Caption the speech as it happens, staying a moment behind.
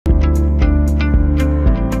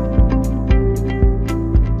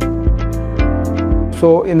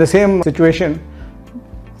So in the same situation,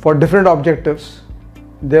 for different objectives,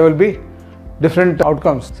 there will be different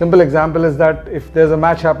outcomes. Simple example is that if there's a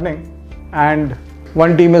match happening and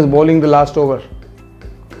one team is bowling the last over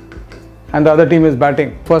and the other team is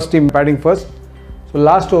batting, first team batting first. So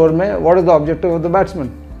last over mein, what is the objective of the batsman?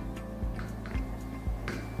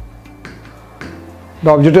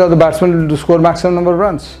 The objective of the batsman is to score maximum number of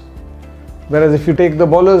runs. Whereas if you take the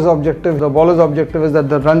bowler's objective is that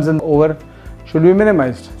the runs in the over should be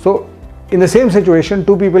minimized. So in the same situation,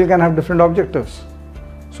 two people can have different objectives.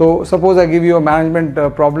 So suppose I give you a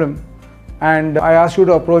management problem and I ask you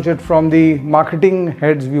to approach it from the marketing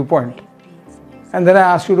head's viewpoint. And then I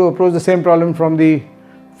ask you to approach the same problem from the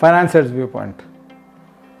finance head's viewpoint.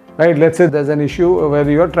 Right? Let's say there's an issue where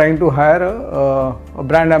you are trying to hire a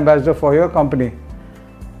brand ambassador for your company.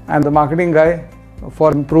 And the marketing guy,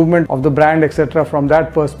 for improvement of the brand, etc., from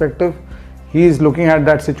that perspective, he is looking at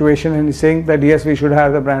that situation and he's saying that yes, we should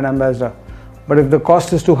hire the brand ambassador. But if the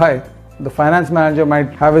cost is too high, the finance manager might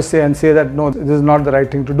have a say and say that no, this is not the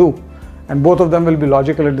right thing to do. And both of them will be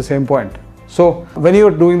logical at the same point. So when you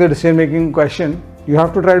are doing the decision making question, you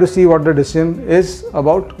have to try to see what the decision is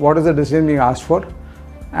about, what is the decision being asked for,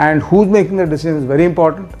 and who's making the decision is very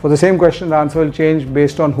important. For the same question, the answer will change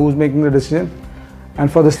based on who's making the decision.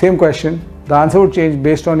 And for the same question, the answer would change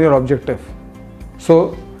based on your objective.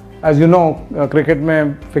 So as you know, cricket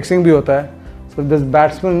mein fixing bhi hota hai. So this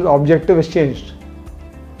batsman's objective is changed.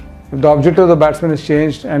 If the objective of the batsman is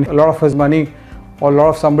changed and a lot of his money or a lot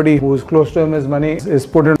of somebody who is close to him, his money is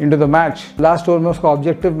put into the match, last over mein uska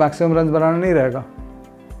objective maximum runs banana nahi rahega.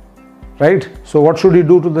 Right? So what should he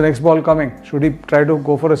do to the next ball coming? Should he try to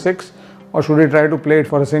go for a 6 or should he try to play it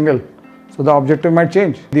for a single? So the objective might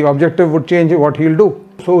change. The objective would change what he'll do.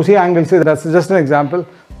 So usi angle se, that's just an example.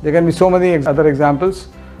 There can be so many other examples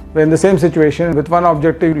where in the same situation with one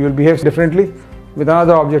objective you will behave differently, with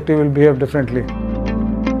another objective you will behave differently.